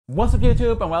What's up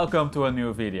YouTube and welcome to a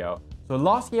new video. So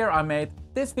last year I made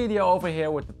this video over here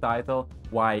with the title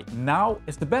Why Now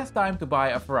is the Best Time to Buy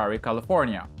a Ferrari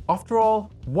California. After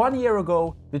all, 1 year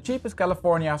ago the cheapest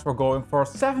Californias were going for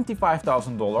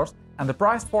 $75,000 and the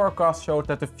price forecast showed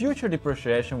that the future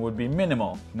depreciation would be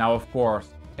minimal. Now of course,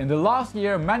 in the last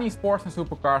year many sports and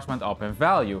supercars went up in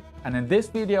value, and in this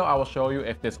video I will show you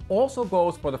if this also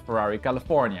goes for the Ferrari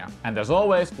California. And as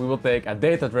always, we will take a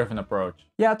data-driven approach.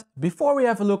 Yet, before we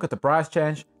have a look at the price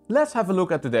change, let's have a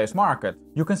look at today's market.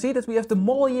 You can see that we have the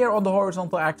model year on the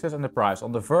horizontal axis and the price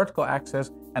on the vertical axis,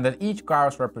 and that each car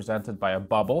is represented by a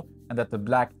bubble, and that the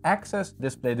black axis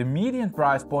displays the median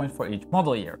price point for each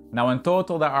model year. Now in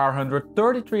total there are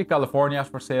 133 Californias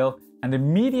for sale, and the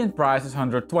median price is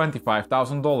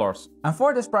 $125,000. And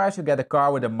for this price you get a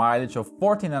car with a mileage of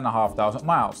 14,500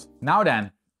 miles. Now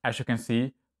then, as you can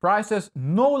see, prices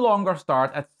no longer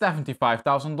start at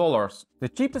 $75,000. The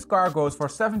cheapest car goes for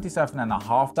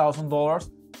 $77,500,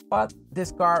 but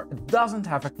this car doesn't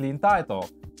have a clean title.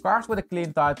 Cars with a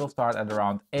clean title start at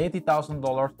around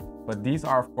 $80,000, but these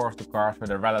are of course the cars with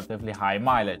a relatively high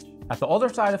mileage. At the other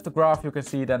side of the graph you can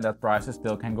see then that prices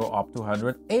still can go up to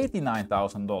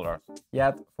 $189,000.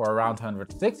 Yet for around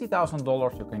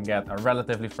 $160,000 you can get a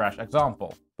relatively fresh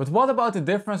example. But what about the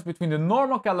difference between the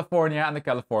normal California and the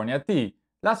California T?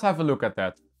 Let's have a look at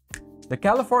that. The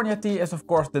California T is of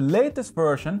course the latest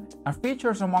version and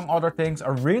features among other things a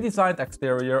redesigned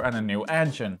exterior and a new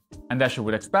engine. And as you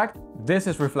would expect, this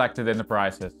is reflected in the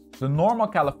prices. The normal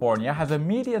California has a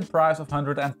median price of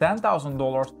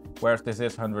 $110,000, whereas this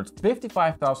is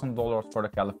 $155,000 for the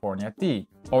California T.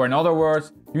 Or in other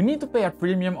words, you need to pay a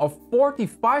premium of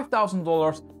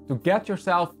 $45,000 to get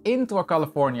yourself into a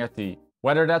California T.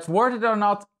 Whether that's worth it or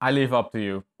not, I leave up to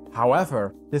you.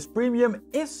 However, this premium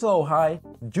is so high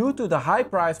due to the high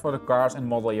price for the cars in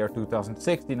model year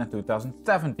 2016 and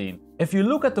 2017. If you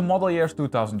look at the model years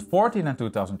 2014 and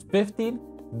 2015,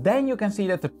 then you can see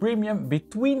that the premium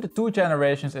between the two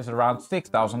generations is around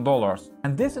 $6,000.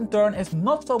 And this in turn is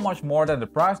not so much more than the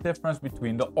price difference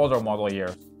between the other model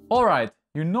years. Alright,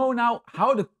 you know now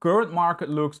how the current market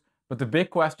looks, but the big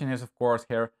question is of course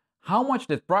here, how much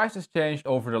did prices change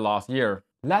over the last year?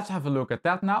 Let's have a look at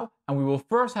that now, and we will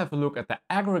first have a look at the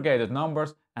aggregated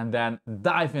numbers and then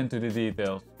dive into the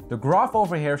details. The graph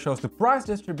over here shows the price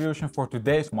distribution for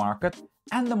today's market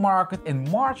and the market in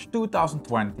March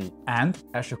 2020. And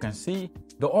as you can see,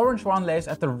 the orange one lays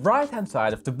at the right hand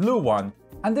side of the blue one.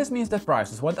 And this means that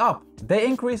prices went up. They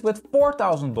increased with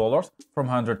 $4,000 from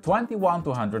 $121,000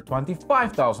 to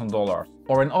 $125,000.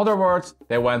 Or in other words,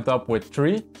 they went up with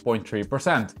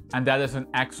 3.3%. And that is an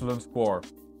excellent score.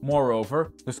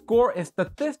 Moreover, the score is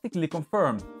statistically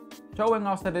confirmed, showing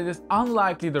us that it is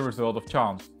unlikely the result of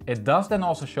chance. It does then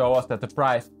also show us that the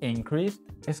price increase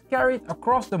is carried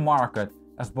across the market,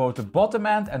 as both the bottom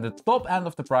end and the top end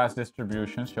of the price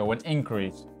distribution show an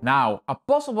increase. Now, a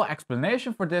possible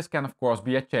explanation for this can of course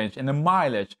be a change in the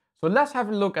mileage. So let's have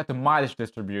a look at the mileage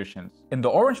distributions. In the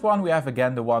orange one we have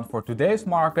again the one for today's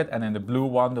market, and in the blue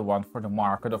one the one for the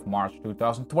market of March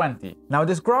 2020. Now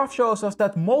this graph shows us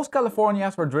that most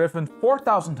Californias were driven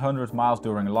 4,100 miles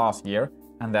during last year,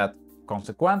 and that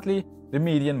consequently the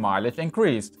median mileage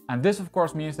increased. And this of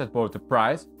course means that both the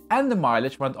price and the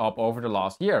mileage went up over the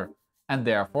last year. And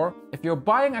therefore, if you're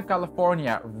buying a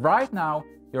California right now,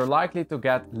 you're likely to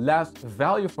get less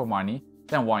value for money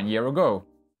than 1 year ago.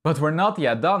 But we're not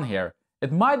yet done here.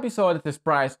 It might be so that this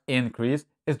price increase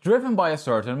is driven by a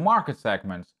certain market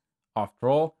segment. After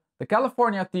all, the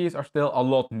California Ts are still a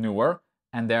lot newer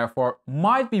and therefore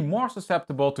might be more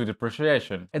susceptible to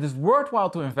depreciation. It is worthwhile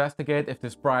to investigate if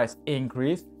this price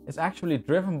increase is actually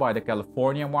driven by the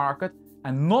California market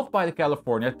and not by the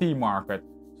California T market.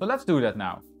 So let's do that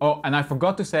now. Oh, and I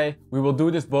forgot to say, we will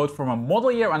do this both from a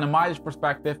model year and a mileage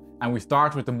perspective, and we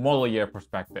start with the model year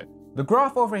perspective. The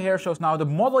graph over here shows now the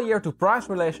model year to price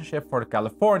relationship for the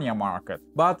California market.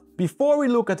 But before we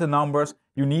look at the numbers,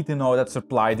 you need to know that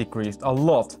supply decreased a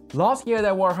lot. Last year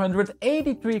there were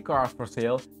 183 cars for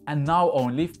sale and now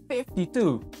only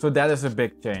 52. So that is a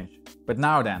big change. But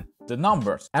now then, the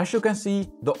numbers. As you can see,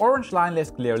 the orange line lays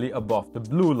clearly above the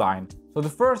blue line. So the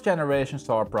first generation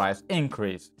saw a price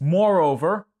increase.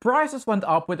 Moreover, prices went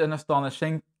up with an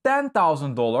astonishing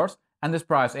 $10,000, and this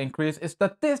price increase is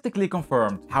statistically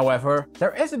confirmed. However,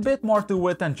 there is a bit more to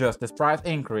it than just this price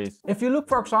increase. If you look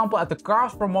for example at the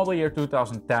cars from model year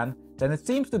 2010, then it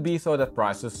seems to be so that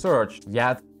prices surged.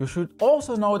 Yet, you should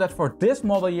also know that for this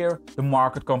model year, the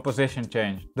market composition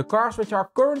changed. The cars which are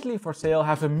currently for sale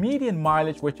have a median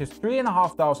mileage which is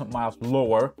 3,500 miles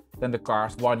lower, than the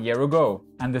cars 1 year ago.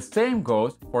 And the same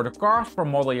goes for the cars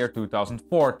from model year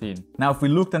 2014. Now if we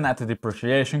look then at the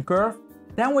depreciation curve,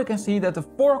 then we can see that the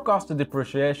forecasted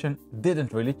depreciation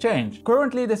didn't really change.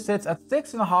 Currently this sits at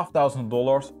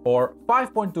 $6,500 or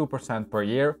 5.2% per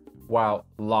year, while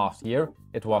last year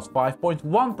it was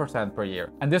 5.1% per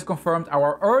year. And this confirmed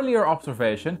our earlier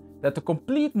observation that the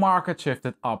complete market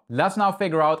shifted up. Let's now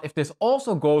figure out if this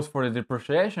also goes for the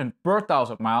depreciation per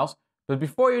 1,000 miles. But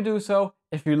before you do so,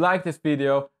 if you like this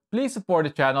video, please support the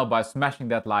channel by smashing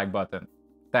that like button.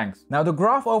 Thanks. Now the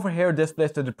graph over here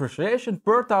displays the depreciation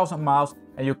per 1,000 miles,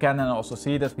 and you can then also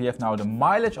see that we have now the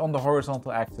mileage on the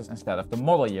horizontal axis instead of the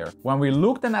model year. When we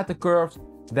look then at the curves,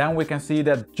 then we can see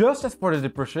that just as for the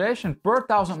depreciation per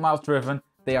 1,000 miles driven,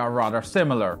 they are rather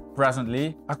similar.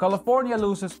 Presently, a California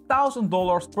loses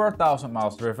 $1,000 per 1,000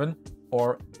 miles driven,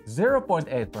 or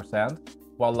 0.8%,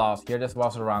 while last year this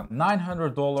was around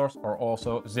 $900 or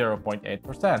also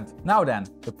 0.8%. Now then,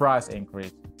 the price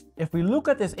increase. If we look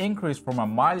at this increase from a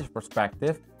mileage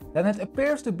perspective, then it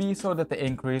appears to be so that the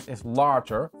increase is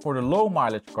larger for the low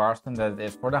mileage cars than that it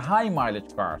is for the high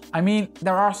mileage cars. I mean,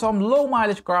 there are some low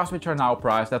mileage cars which are now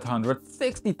priced at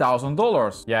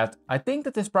 $160,000. Yet, I think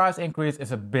that this price increase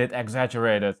is a bit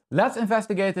exaggerated. Let's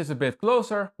investigate this a bit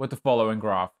closer with the following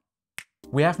graph.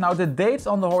 We have now the dates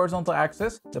on the horizontal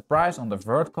axis, the price on the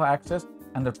vertical axis,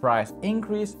 and the price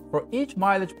increase for each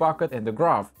mileage bucket in the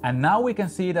graph. And now we can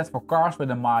see that for cars with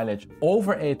a mileage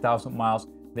over 8,000 miles,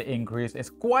 the increase is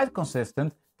quite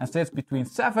consistent and sits between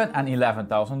 $7,000 and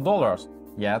 $11,000.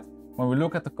 Yet, when we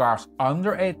look at the cars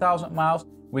under 8,000 miles,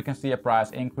 we can see a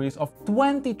price increase of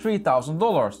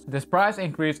 $23,000. This price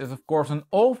increase is of course an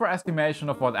overestimation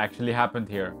of what actually happened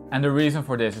here. And the reason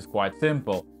for this is quite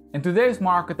simple. In today's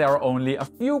market there are only a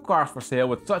few cars for sale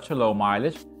with such a low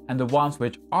mileage, and the ones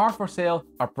which are for sale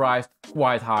are priced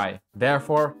quite high.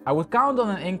 Therefore, I would count on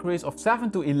an increase of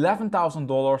 $7,000 to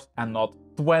 $11,000 and not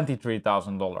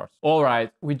 $23,000.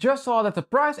 Alright, we just saw that the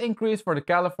price increase for the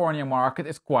California market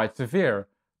is quite severe.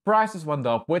 Prices went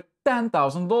up with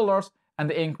 $10,000 and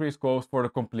the increase goes for the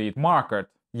complete market.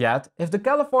 Yet, if the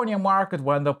California market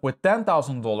went up with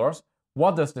 $10,000,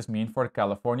 what does this mean for the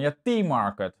California T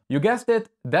market? You guessed it,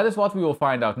 that is what we will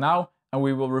find out now, and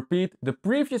we will repeat the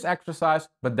previous exercise,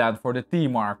 but then for the T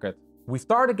market. We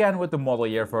start again with the model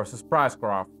year versus price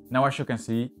graph. Now as you can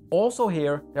see, also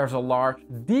here there's a large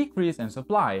decrease in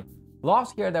supply.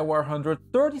 Last year there were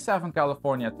 137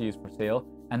 California T's for sale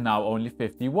and now only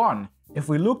 51. If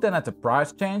we look then at the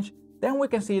price change, then we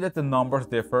can see that the numbers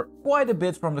differ quite a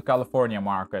bit from the California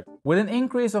market. With an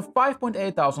increase of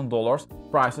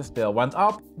 $5,800, prices still went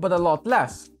up, but a lot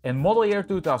less. In model year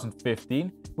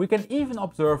 2015, we can even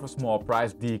observe a small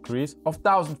price decrease of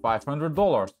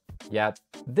 $1,500. Yet,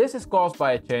 this is caused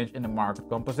by a change in the market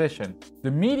composition.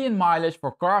 The median mileage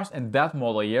for cars in that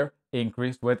model year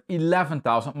increased with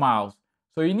 11,000 miles.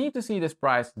 So you need to see this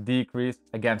price decrease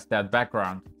against that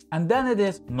background. And then it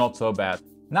is not so bad.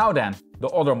 Now then, the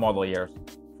other model years.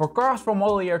 For cars from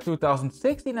model year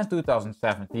 2016 and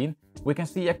 2017, we can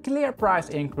see a clear price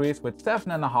increase with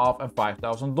 $7,500 and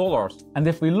 $5,000. And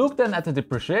if we look then at the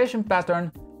depreciation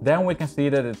pattern, then we can see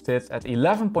that it sits at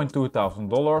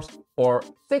 $11,200 or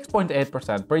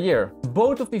 6.8% per year.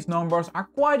 Both of these numbers are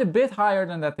quite a bit higher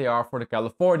than that they are for the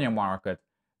California market.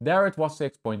 There it was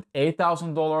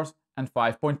 $6,800 and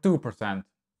 5.2%.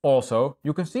 Also,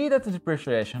 you can see that the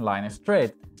depreciation line is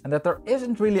straight and that there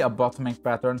isn't really a bottoming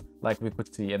pattern like we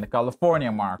could see in the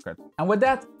California market. And with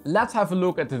that, let's have a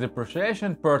look at the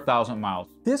depreciation per 1,000 miles.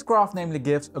 This graph namely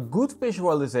gives a good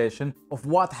visualization of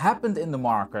what happened in the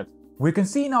market. We can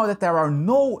see now that there are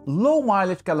no low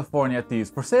mileage California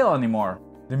T's for sale anymore.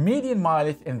 The median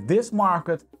mileage in this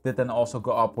market did then also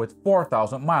go up with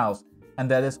 4,000 miles. And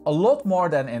that is a lot more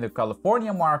than in the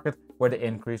California market, where the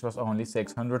increase was only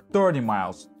 630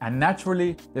 miles. And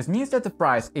naturally, this means that the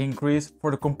price increase for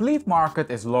the complete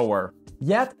market is lower.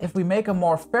 Yet, if we make a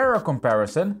more fairer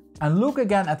comparison and look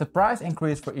again at the price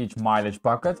increase for each mileage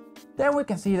bucket, then we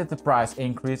can see that the price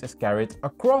increase is carried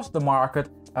across the market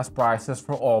as prices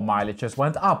for all mileages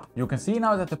went up. You can see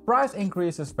now that the price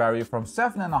increases vary from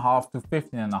 $7,500 to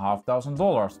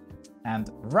 $15,500.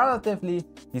 And relatively,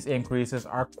 these increases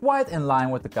are quite in line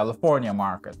with the California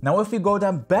market. Now if we go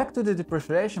then back to the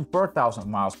depreciation per 1,000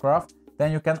 miles graph,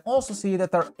 then you can also see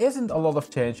that there isn't a lot of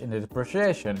change in the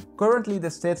depreciation. Currently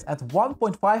this sits at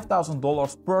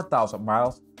 $1,500 per 1,000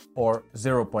 miles, or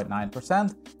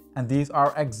 0.9%, and these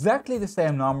are exactly the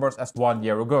same numbers as 1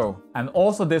 year ago. And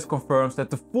also this confirms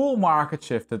that the full market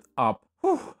shifted up.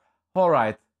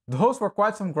 Alright, those were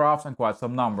quite some graphs and quite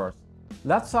some numbers.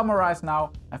 Let's summarize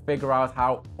now and figure out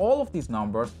how all of these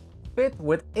numbers fit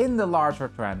within the larger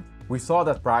trend. we saw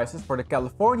that prices for the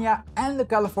California and the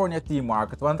California T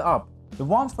market went up. The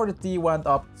ones for the T went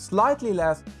up slightly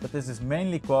less, but this is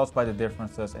mainly caused by the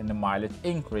differences in the mileage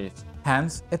increase.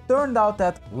 Hence, it turned out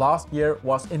that last year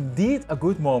was indeed a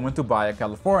good moment to buy a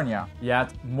California.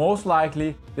 Yet, most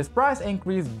likely, this price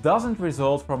increase doesn't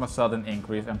result from a sudden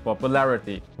increase in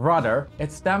popularity. Rather,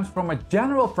 it stems from a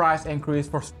general price increase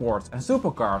for sports and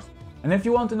supercars. And if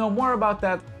you want to know more about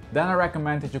that, then I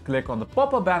recommend that you click on the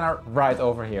pop-up banner right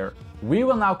over here. We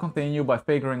will now continue by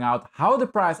figuring out how the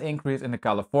price increase in the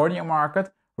California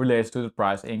market relates to the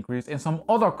price increase in some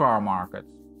other car markets.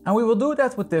 And we will do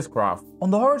that with this graph. On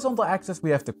the horizontal axis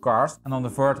we have the cars and on the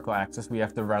vertical axis we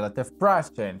have the relative price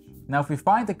change. Now if we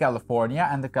find the California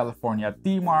and the California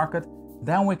T market,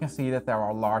 then we can see that there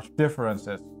are large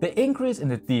differences. The increase in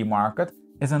the T market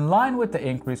is in line with the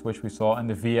increase which we saw in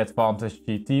the V Advantage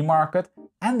GT market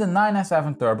and the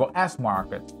 997 Turbo S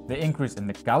market. The increase in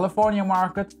the California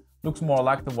market looks more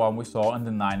like the one we saw in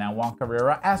the 991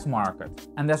 Carrera S market.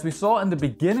 And as we saw in the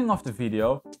beginning of the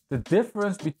video, the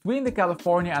difference between the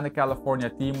California and the California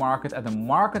T market at the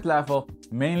market level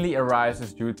mainly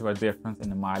arises due to a difference in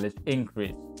the mileage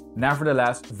increase.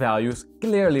 Nevertheless, values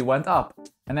clearly went up.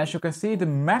 And as you can see, the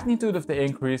magnitude of the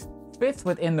increase fits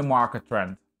within the market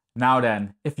trend. Now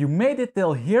then, if you made it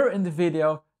till here in the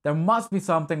video, there must be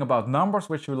something about numbers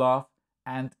which you love,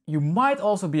 and you might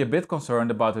also be a bit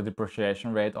concerned about the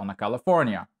depreciation rate on a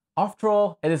California. After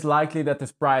all, it is likely that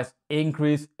this price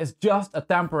increase is just a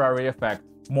temporary effect.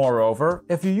 Moreover,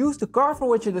 if you use the car for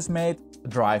which it is made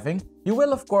driving, you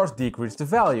will of course decrease the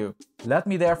value. Let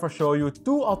me therefore show you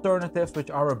two alternatives which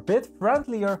are a bit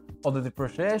friendlier on the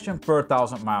depreciation per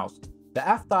 1000 miles. The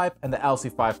F-Type and the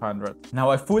LC500. Now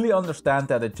I fully understand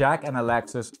that a Jag and a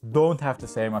Lexus don't have the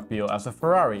same appeal as a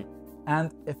Ferrari.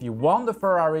 And if you want the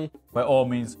Ferrari, by all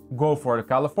means go for the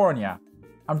California.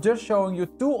 I'm just showing you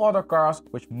two other cars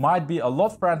which might be a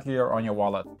lot friendlier on your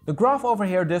wallet. The graph over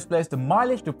here displays the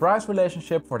mileage to price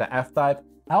relationship for the F-Type,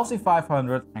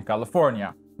 LC500 and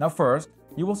California. Now first,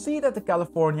 you will see that the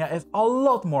California is a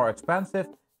lot more expensive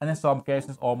and in some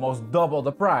cases almost double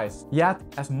the price. Yet,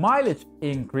 as mileage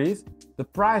increases, the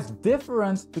price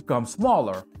difference becomes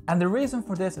smaller. And the reason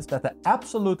for this is that the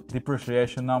absolute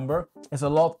depreciation number is a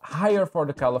lot higher for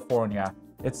the California.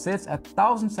 It sits at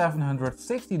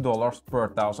 $1,760 per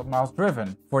 1000 miles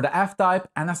driven. For the F-Type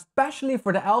and especially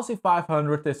for the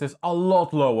LC500 this is a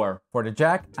lot lower. For the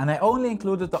Jag, and I only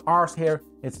included the Rs here,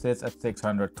 it sits at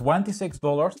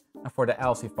 $626 and for the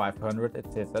LC500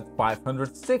 it sits at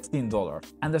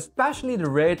 $516. And especially the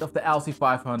rate of the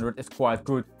LC500 is quite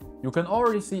good. You can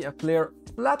already see a clear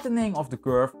flattening of the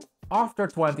curve after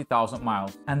 20,000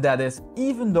 miles. And that is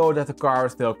even though that the car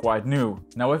is still quite new.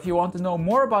 Now if you want to know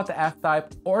more about the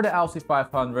F-Type or the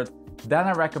LC500, then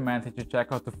I recommend that you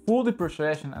check out the full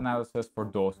depreciation analysis for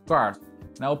those cars.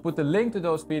 And I'll put the link to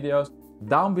those videos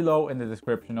down below in the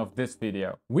description of this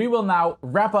video. We will now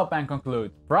wrap up and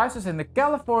conclude. Prices in the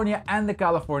California and the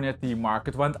California T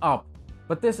market went up,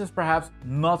 but this is perhaps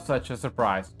not such a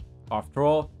surprise. After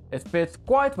all, it fits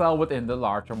quite well within the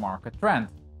larger market trend.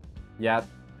 Yet,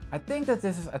 I think that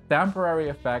this is a temporary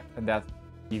effect and that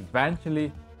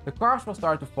eventually the cars will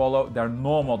start to follow their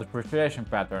normal depreciation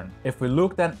pattern. If we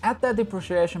look then at that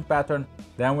depreciation pattern,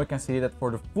 then we can see that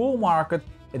for the full market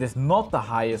it is not the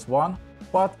highest one,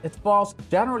 but it falls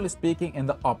generally speaking in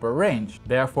the upper range.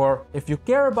 Therefore, if you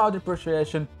care about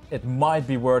depreciation, it might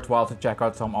be worthwhile to check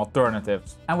out some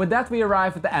alternatives. And with that we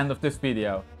arrive at the end of this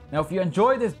video. Now if you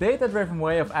enjoy this data-driven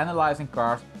way of analyzing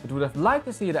cars, but would have liked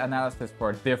to see the analysis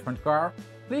for a different car,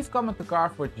 please comment the car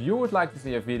for which you would like to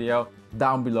see a video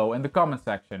down below in the comment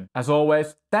section. As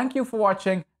always, thank you for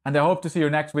watching and I hope to see you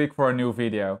next week for a new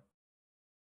video.